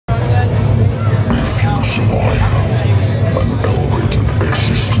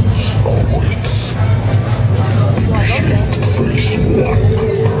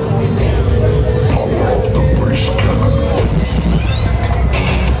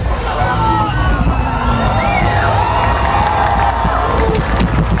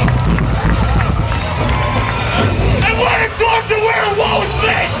Woe Is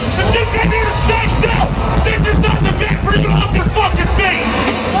Me! If you can hear the say still, this is not the bit for you off your fucking feet!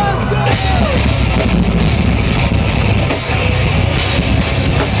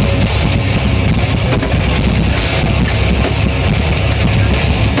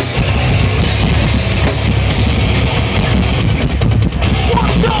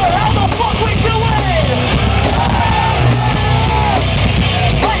 What's up? How the fuck we doing?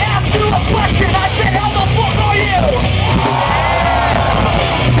 I asked you a question, I said how the fuck are you?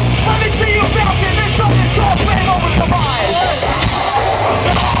 Let me see you bouncing, this song is called Fame Over Demise.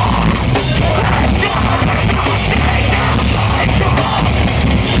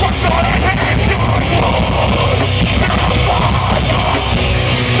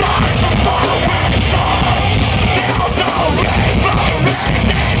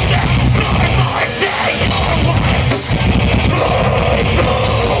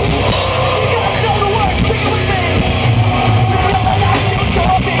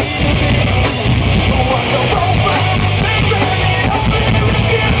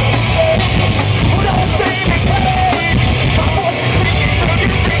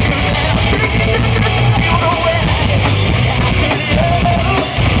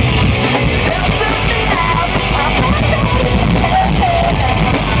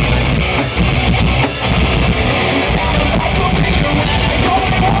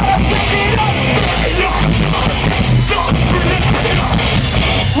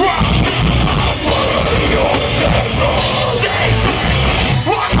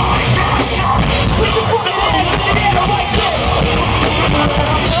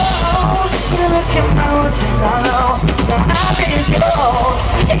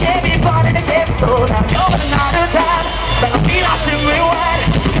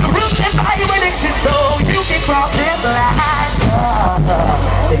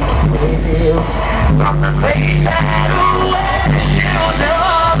 This can save you from the fate that